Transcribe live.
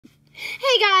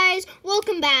Hey guys,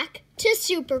 welcome back to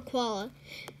Super Koala.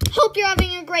 Hope you're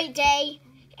having a great day.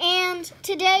 And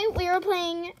today we are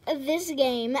playing this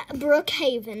game,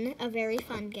 Brookhaven, a very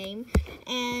fun game.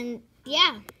 And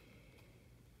yeah.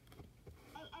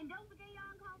 And don't forget you're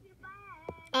on call with your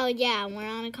friends. Oh yeah, we're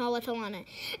on a call with Alana.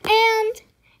 And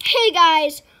hey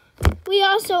guys, we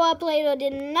also uploaded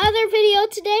another video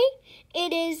today.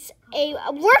 It is a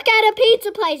work at a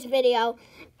pizza place video.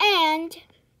 And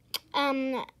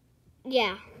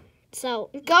yeah. So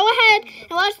go ahead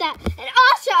and watch that. And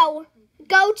also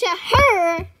go to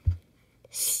her,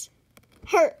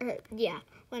 yeah,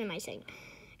 what am I saying?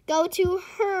 Go to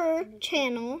her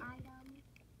channel.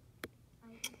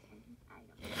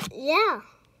 Yeah.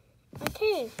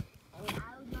 Okay. And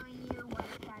I'll join you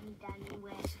once I'm done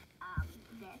with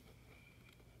this.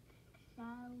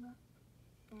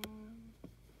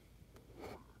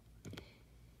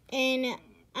 And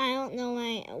I don't know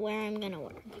where I'm gonna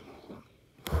work.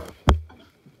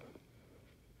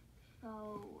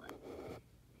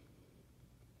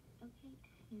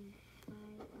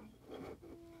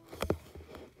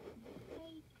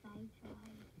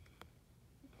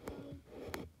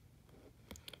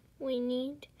 We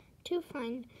need to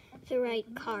find the right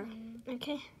car.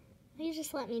 Okay? You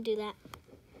just let me do that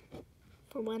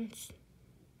for once.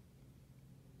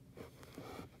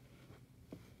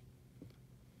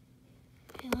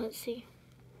 Okay, let's see.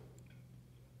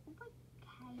 What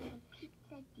kind of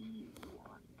pizza do you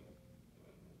want?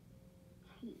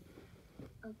 Cheese.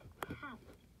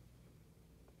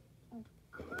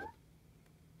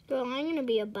 Well, I'm gonna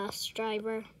be a bus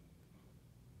driver.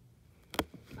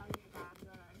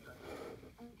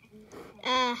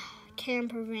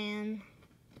 Camper van.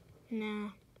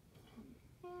 Nah.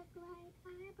 I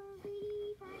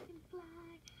believe I can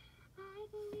fly. I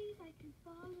believe I can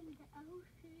fall in the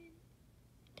ocean.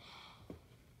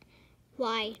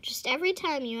 Why? Just every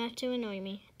time you have to annoy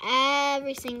me.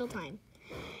 Every single time.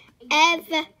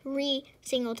 Every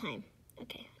single time.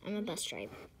 Okay, I'm a bus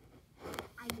driver.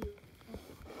 I do.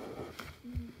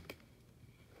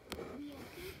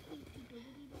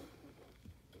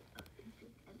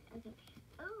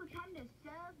 Oh, time to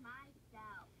serve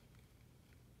myself.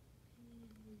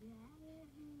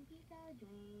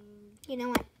 You know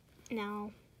what?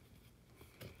 No.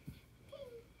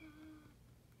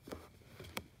 Time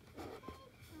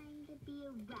to be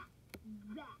a rat.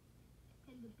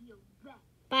 Time to be a rat.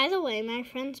 By the way, my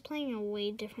friend's playing a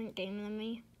way different game than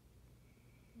me.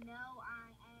 No,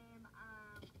 I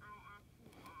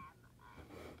actually am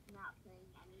not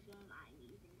playing any game. I'm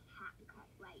using CapCut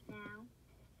right now.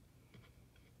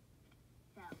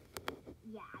 So,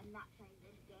 yeah, I'm not playing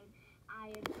this game. I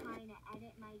am trying to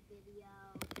edit my video.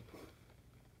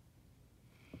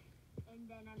 And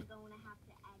then I'm going to have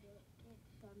to edit it.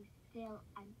 So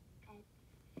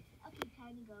okay,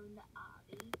 time to go in the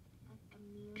obby.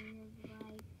 Amelia's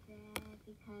right there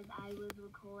because I was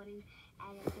recording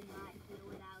and it could not hear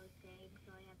what I was saying,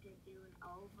 so I have to do an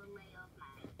overlay of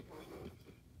my voice.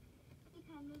 It's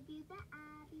time to do the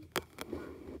obby.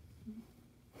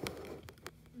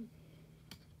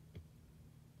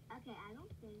 Okay, I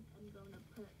don't think I'm going to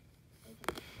put. Okay,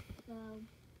 so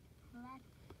let's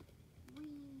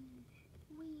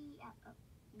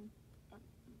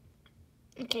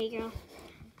Okay, girl.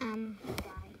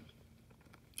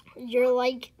 You're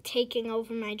like taking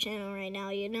over my channel right now.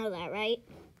 You know that, right?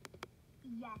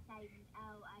 Yes, I didn't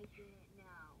know. I'm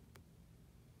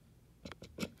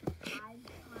trying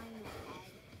to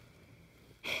edit.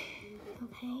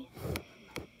 Okay. My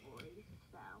voice,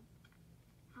 so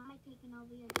how am I taking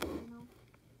over your channel?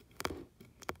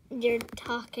 You're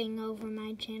talking over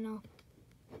my channel.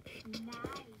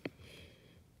 Nice.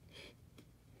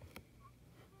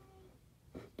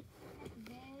 That's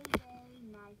very, very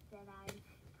nice that I'm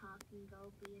talking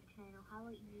over your channel. How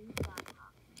about you stop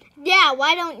talking? Yeah,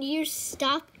 why don't you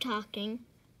stop talking?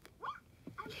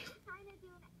 I'm just trying to do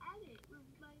an edit with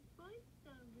my voice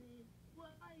over. Why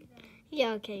then?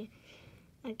 Yeah, okay.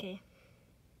 Okay.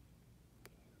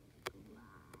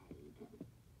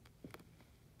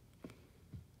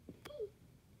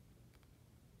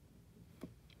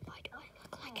 Why do I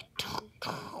look like a dog?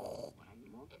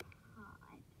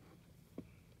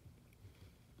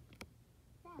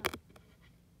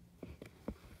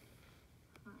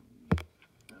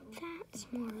 That's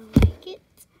more like it.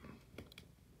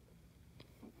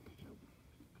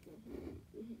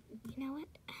 You know what?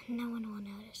 No one will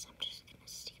notice. I'm just gonna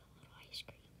steal a little ice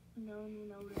cream. No one will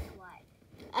notice what?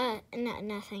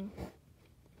 Nothing.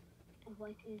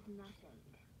 What is nothing?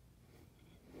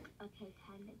 Okay,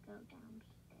 time to go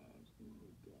downstairs.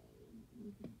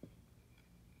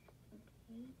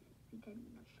 Okay, we didn't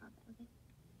enough of it. Okay.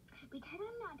 We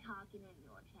talking in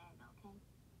your channel, okay?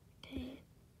 Okay.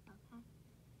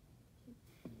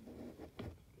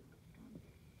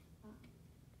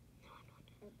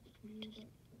 Okay.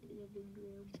 Living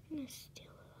room. I'm gonna steal a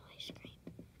little ice cream.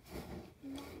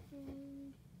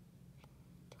 Nothing.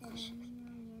 Delicious.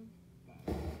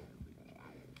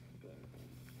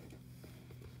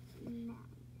 Now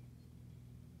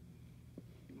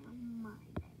my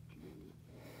bedroom.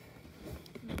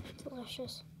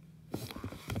 Delicious.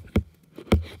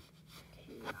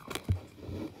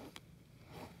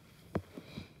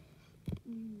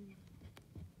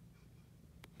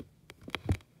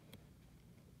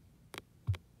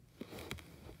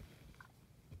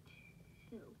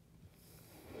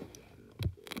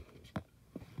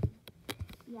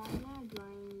 Yeah, I'm gonna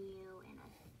join you in a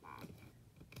sec.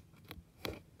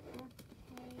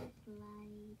 Workplace,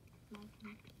 light, my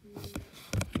computer.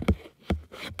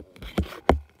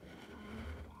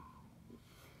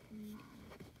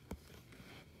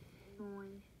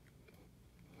 Noise.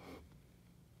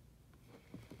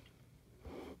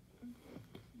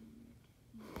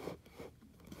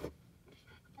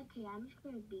 Okay, I'm just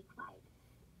gonna be quiet.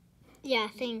 Yeah,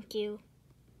 thank you.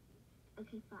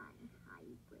 Okay, fine. I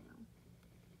will.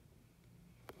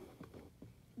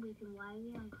 Wait, then why are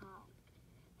we on call?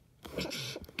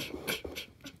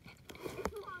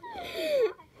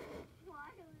 Why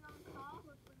are we on call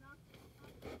if we're not?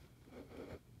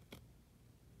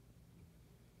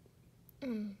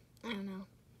 I don't know.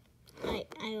 I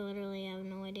literally have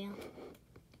no idea.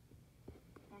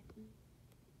 Becky,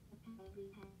 okay,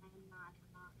 because I'm not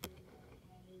talking,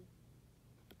 okay?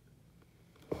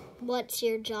 What's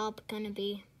your job gonna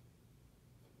be?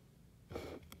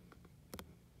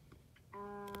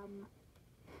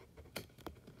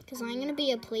 Because I'm gonna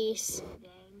be a police.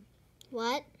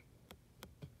 What?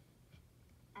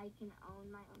 I can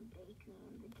own my own bakery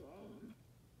in the game.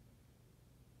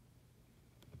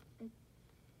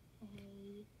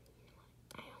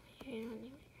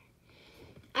 Okay.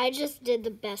 I just did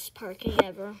the best parking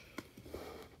ever.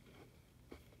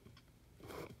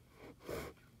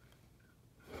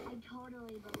 I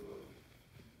totally believe.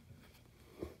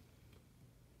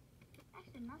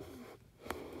 Actually, nothing.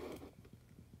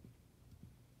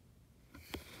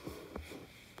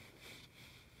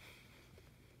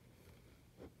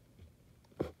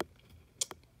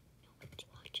 Nobody's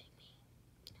watching me.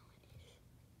 No one is.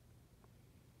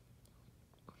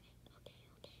 Okay.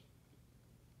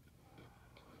 No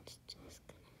one's just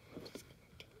gonna do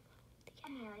the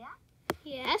Amelia,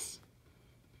 Yes?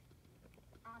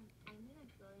 I'm gonna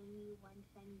join you once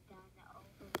I'm done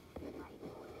over my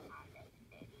voice on this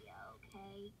video,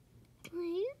 okay?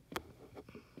 Please?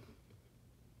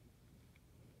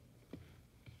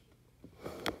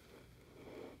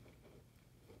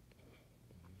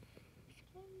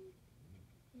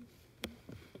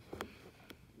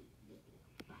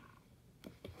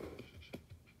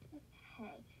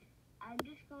 Okay, I'm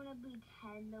just gonna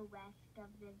pretend the rest of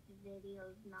this video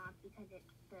is not because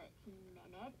it's 13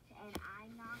 minutes, and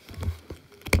I'm not going to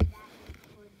do that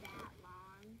for that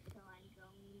long, so I'm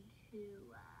going to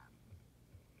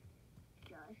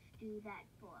just do that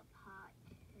for part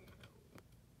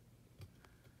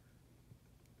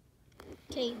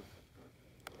 2. Okay.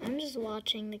 I'm just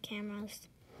watching the cameras.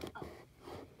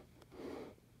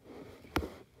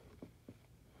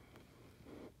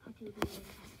 Okay,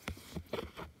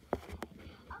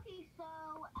 so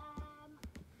I'm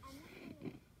not gonna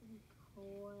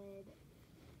record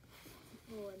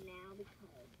for now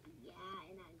because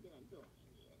and I'm gonna join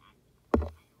you and I'm gonna put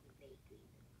my own bakery.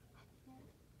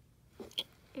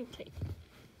 Okay.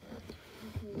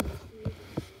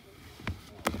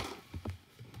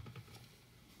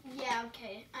 Yeah,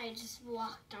 okay. I just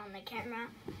walked on the camera.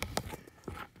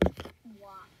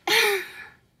 Why?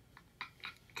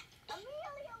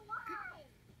 Amelia, why?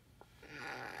 I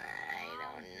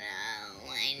don't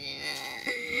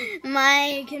know.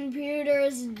 My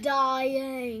computer's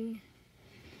dying.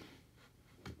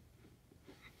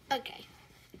 Okay.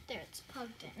 There, it's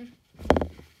plugged in.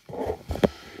 I'm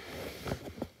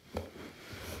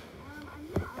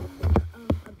not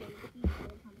a bakery or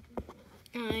something.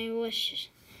 I wish.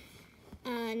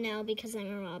 No, because I'm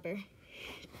a robber.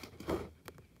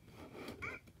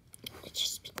 Let's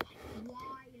just be quiet.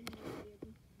 Why,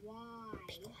 Amelia? Why?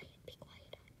 Be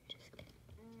quiet. I'm just kidding.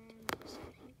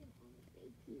 I can own a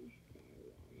bakery,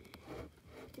 so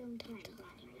don't try to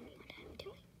buy my bakery. What I'm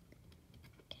doing.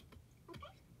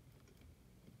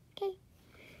 Okay? Okay.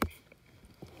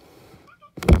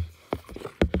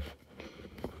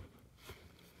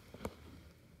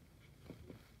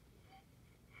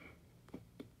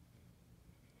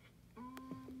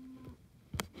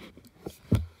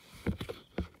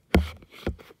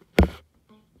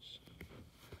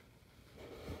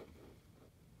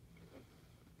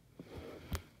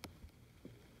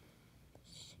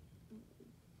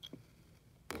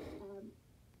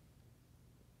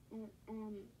 So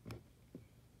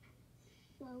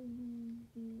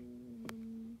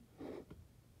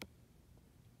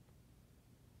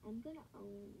I'm gonna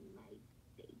own my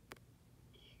bakery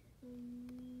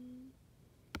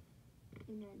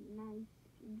in a nice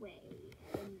way.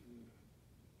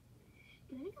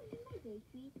 Can I come to my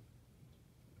bakery?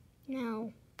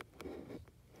 No,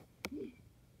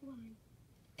 Why?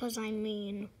 because I'm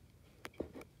mean.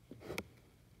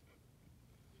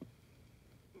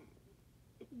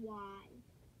 Why?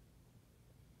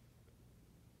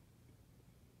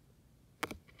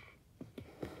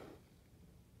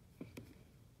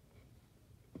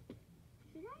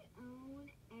 Should I own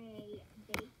a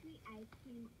bakery, ice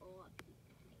cream, or a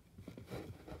pizza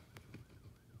place?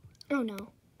 Oh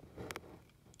no.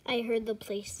 I heard the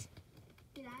police.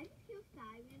 Did I just hear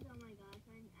sirens? Oh my gosh,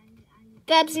 I'm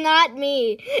That's not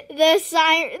me. The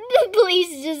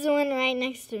police just went right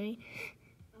next to me.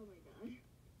 oh my god.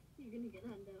 You're gonna get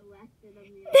under arrested on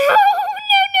me. No,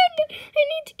 no, no, no. I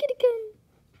need to get a gun.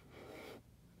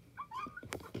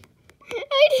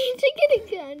 I need to get a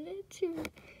gun. Too.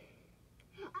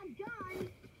 A gun?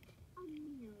 Oh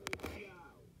no.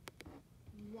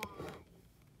 Why?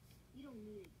 You don't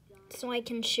need a gun. So I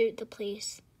can shoot the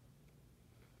police.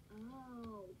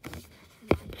 Oh.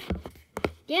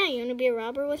 Yeah, you want to be a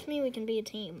robber with me? We can be a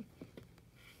team.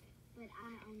 But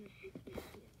I own a bakery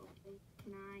too.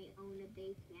 Can I own a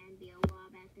bakery and be a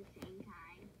rob at the same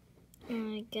time?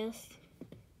 I guess.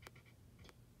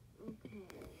 Okay.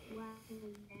 Well,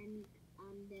 then,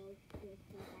 there's just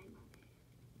that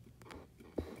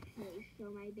okay, so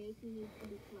my bakery needs to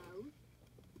be closed.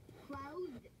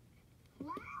 Closed!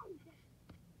 Closed!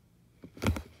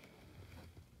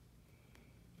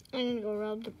 I'm gonna go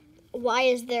rob the. Why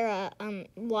is there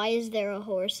a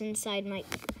horse inside my?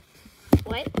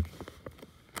 What?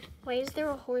 Why is there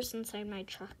a horse inside my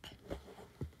truck?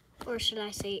 Or should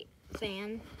I say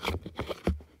van?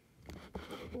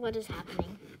 What is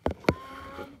happening? So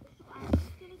I'm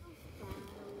just gonna go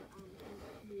saddle some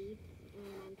sweets,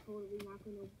 and I'm totally not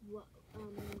gonna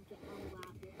get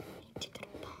robbed with it.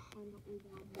 I'm not gonna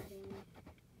rob the bank.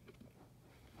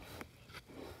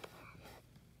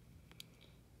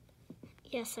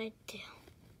 Yes, I do.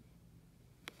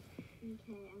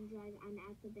 Okay, I'm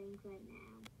at the bank right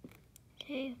now.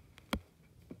 Okay.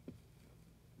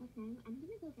 Okay, I'm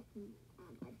gonna go get some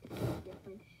a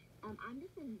different. I'm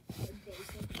just in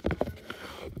basic.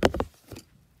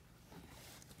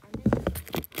 I'm just.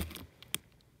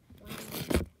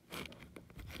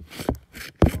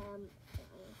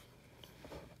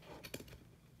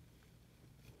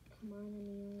 Come on,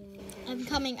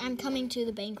 Amelia. I'm coming to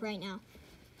the bank right now.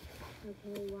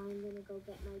 Okay, well, I'm gonna go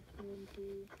get my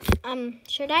TNT.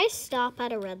 Should I stop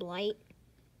at a red light?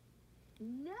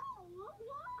 No, what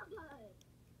was?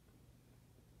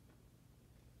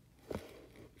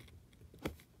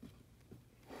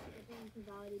 The bank has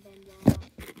already been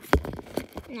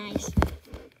robbed. Nice.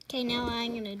 Okay, now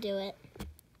I'm gonna do it.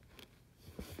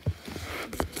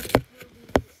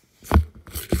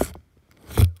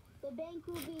 The bank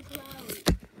will be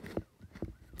closed.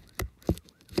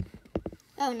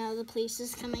 Oh no, the police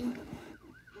is coming.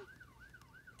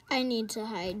 I need to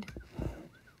hide.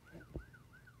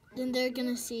 Then they're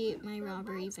gonna see my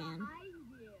robbery van.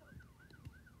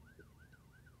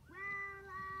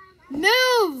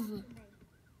 Move!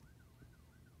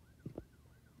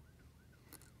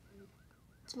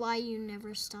 That's why you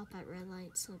never stop at red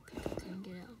lights so people can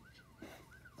get out.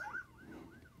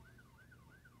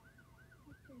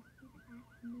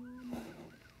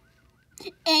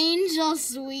 Angel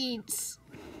Sweets.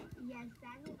 Yes,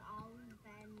 that has always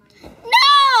been my.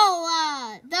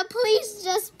 No! The police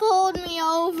just pulled me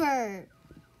over.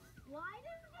 Why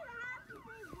does it have to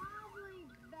say robbery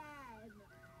then?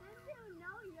 Then you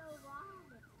know you're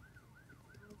robbing.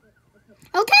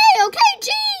 Okay,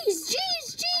 jeez,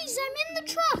 I'm in the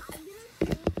truck. I'm gonna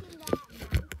sneak in that mouse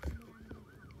and then I'm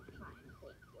gonna try and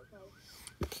fix it,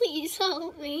 okay? Please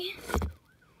help me.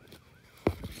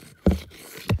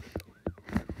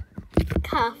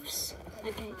 Cuffs.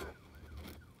 Okay.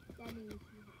 That means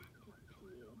he has to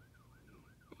you.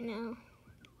 I know.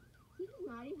 He does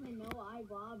not even know I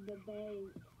robbed the bank.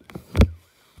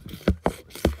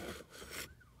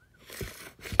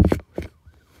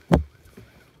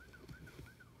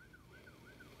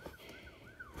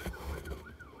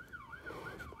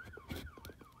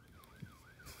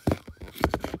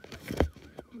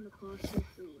 I'm across the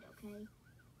street, okay?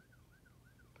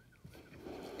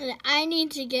 And I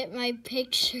need to get my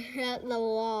picture at the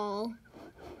wall.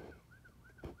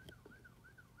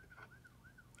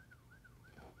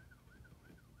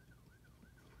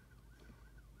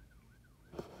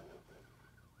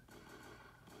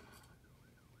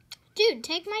 Dude,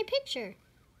 take my picture.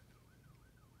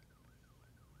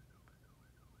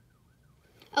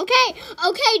 Okay,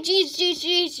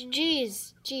 jeez.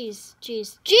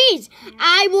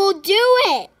 I will do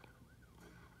it.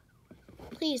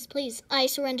 Please, I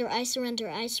surrender. I'm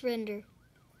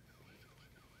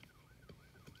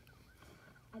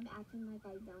acting like I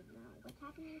don't know. What's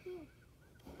happening here?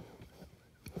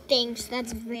 Thanks,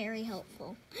 that's very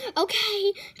helpful.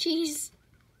 Okay, jeez.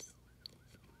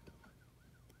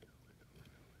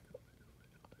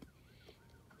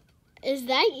 Is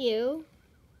that you?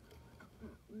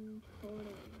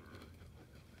 Totally.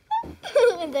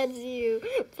 That's you.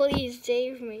 Please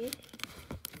save me.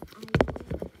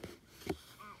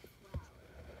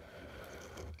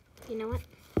 You know what?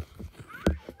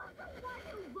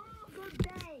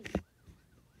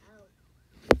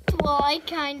 Well, I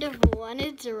kind of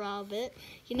wanted to rob it.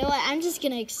 You know what? I'm just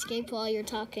going to escape while you're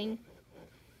talking.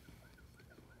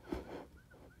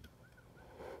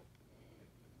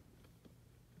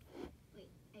 Wait,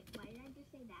 why did I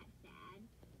just say that sad?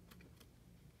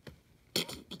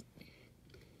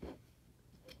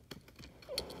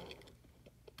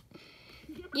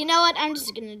 You know what? I'm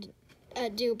just going to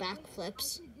do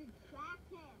backflips.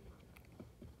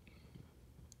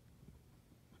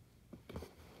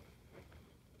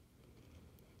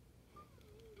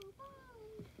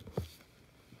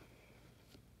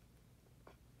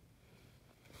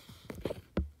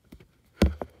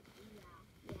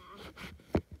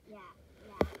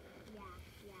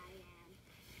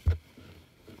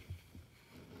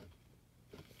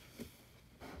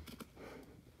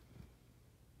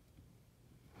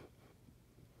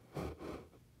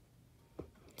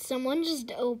 Someone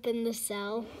just opened the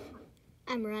cell.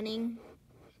 I'm running.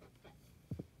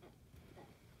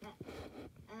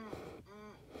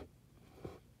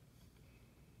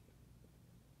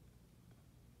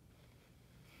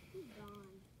 He's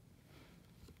gone.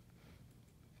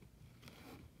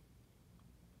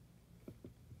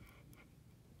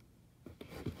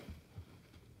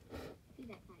 See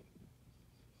that side.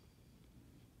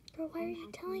 Bro, why are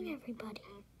you telling everybody?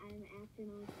 I'm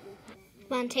acting all stupid.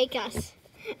 Come on, take us.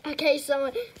 Okay,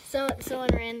 someone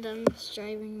random is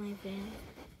driving my van.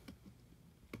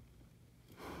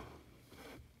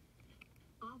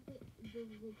 There's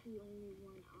literally only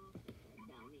one officer,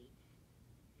 dummy.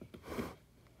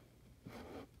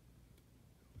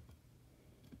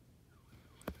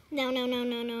 No,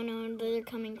 they're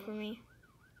coming for me.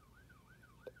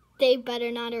 They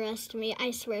better not arrest me. I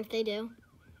swear if they do,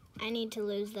 I need to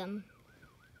lose them.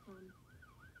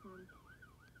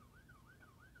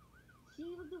 She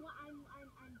was the one I'm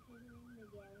picturing the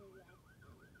girl who left.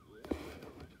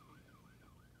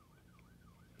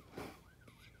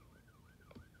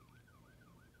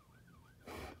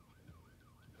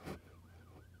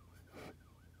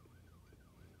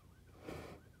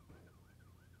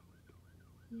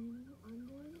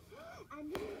 I'm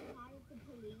gonna be part of the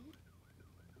police.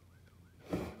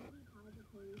 I'm gonna be part of the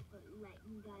police, but let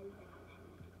you guys out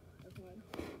anyway, okay?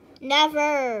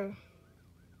 Never.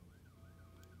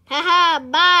 Haha,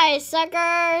 bye,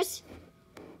 suckers.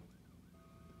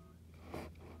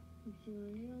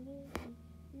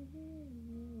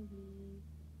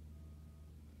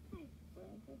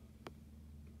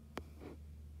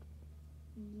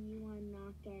 You are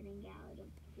not getting out of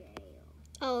jail.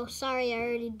 Oh, sorry, I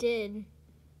already did.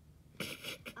 Oh,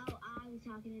 I was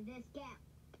talking to this gal.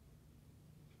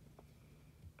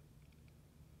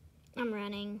 I'm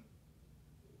running.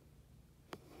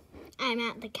 I'm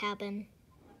at the cabin.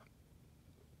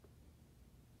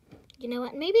 You know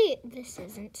what? Maybe this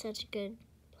isn't such a good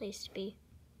place to be.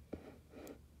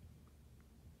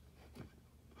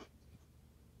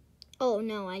 Oh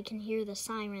no, I can hear the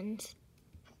sirens.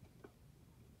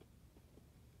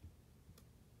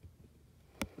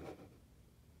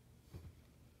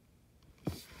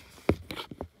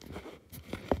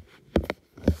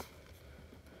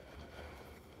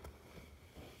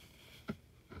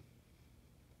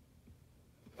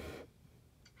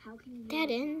 How can you Dead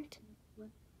end.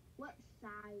 What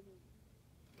siren?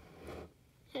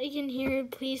 I can hear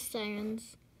police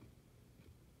sirens.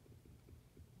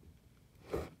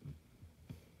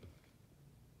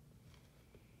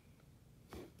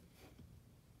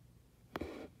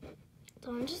 So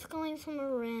I'm just going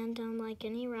somewhere random like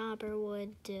any robber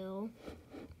would do.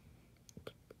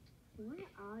 Where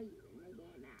are you in the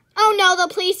game at? Oh no, the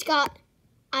police got...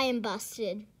 I am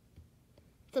busted.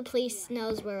 The police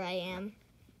knows where I am.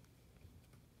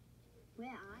 Where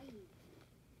are you?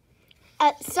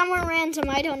 Somewhere random,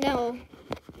 I don't know.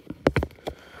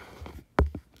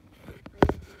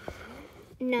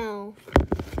 No.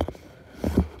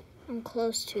 I'm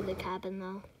close to the cabin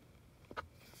though.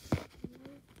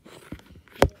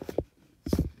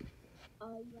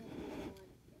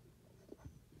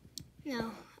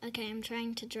 No. Okay, I'm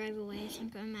trying to drive away. I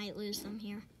think I might lose them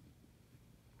here.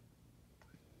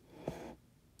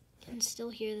 Can still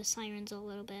hear the sirens a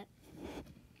little bit.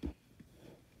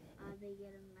 Are they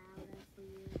getting louder for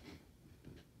you?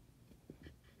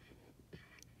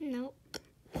 Nope.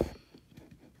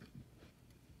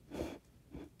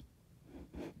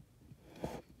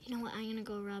 You know what? I'm gonna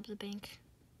go rob the bank.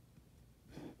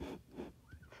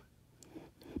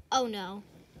 Oh no.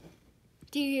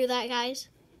 Do you hear that, guys?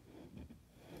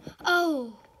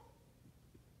 Oh!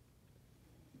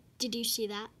 Did you see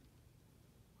that?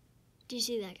 Did you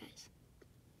see that, guys?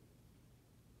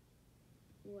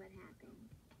 What happened?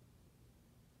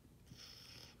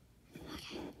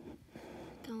 Okay.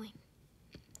 Going.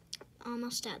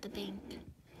 Almost at the bank.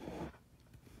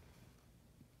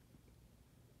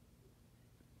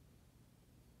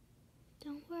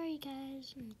 Don't worry,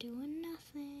 guys. I'm doing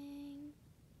nothing.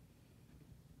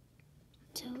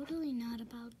 Totally not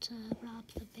about to rob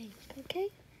the bank, okay?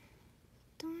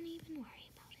 Don't even worry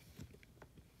about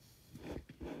it.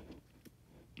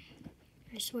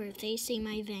 I swear, if they see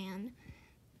my van,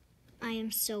 I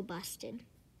am so busted.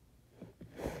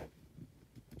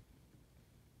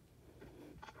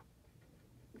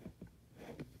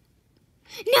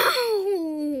 No!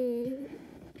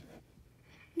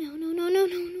 No, no, no, no, no, no,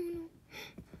 no.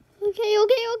 Okay,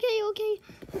 okay, okay, okay.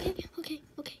 Okay, okay,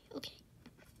 okay, okay.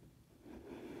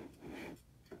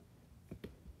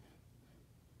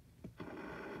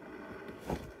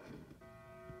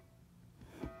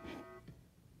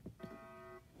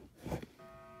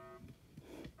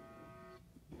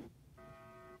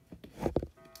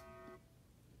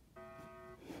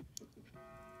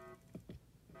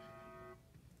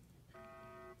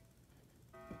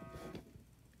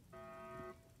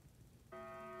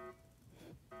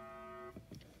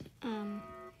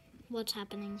 What's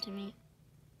happening to me?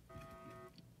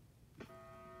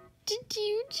 Did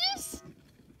you just...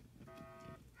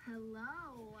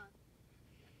 Hello?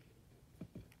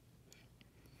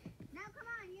 Now come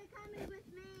on, you're coming with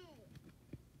me.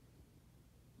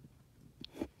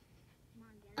 Come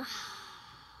on, get it.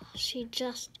 She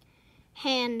just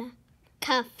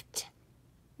handcuffed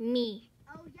me.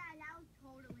 Oh yeah, that was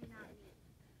totally not me.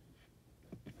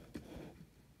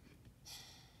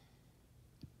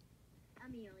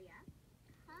 Amelia,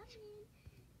 come in.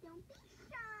 Don't be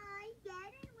shy.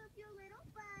 Get in with your little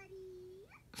buddy.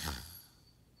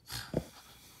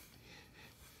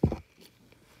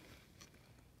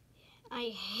 I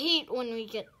hate when we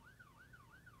get...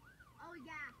 Oh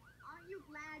yeah, aren't you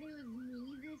glad it was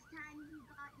me this time who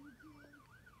got you two?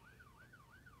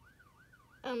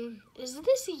 Is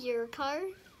this your car?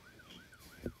 You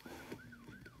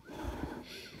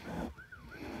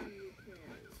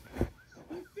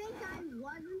think I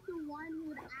wasn't the one who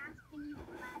would ask any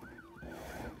questions?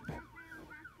 That's why I was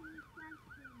asking you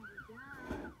questions, yeah.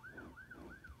 I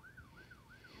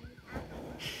was asking if the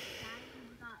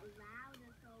sirens got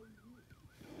louder, so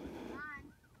come on.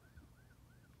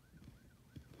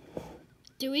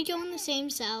 Do we go in the same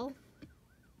cell?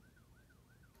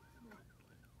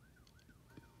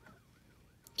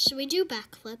 Should we do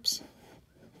backflips? He's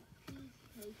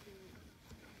taking it.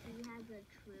 He has a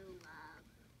true love.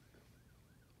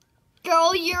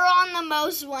 Girl, you're on the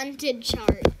most wanted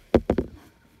chart.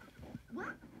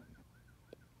 What?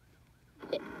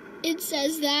 It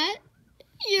says that.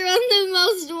 You're on the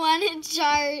most wanted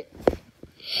chart.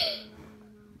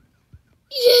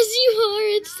 Yes, you are.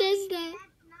 It says that.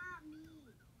 That's not me.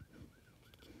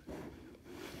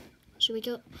 Should we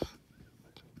go?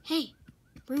 Hey,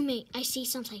 roommate, I see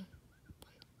something.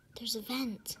 There's a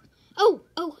vent. Oh.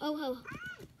 Hey!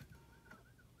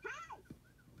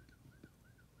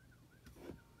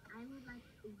 I would like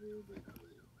Ruby,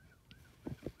 please.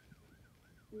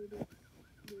 Ruby.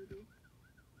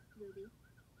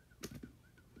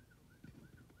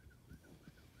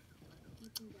 You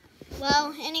can go.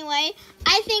 Well, anyway,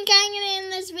 I think I'm going to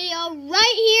end this video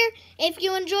right here. If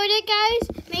you enjoyed it, guys,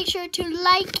 make sure to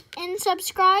like and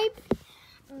subscribe.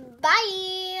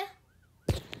 Bye.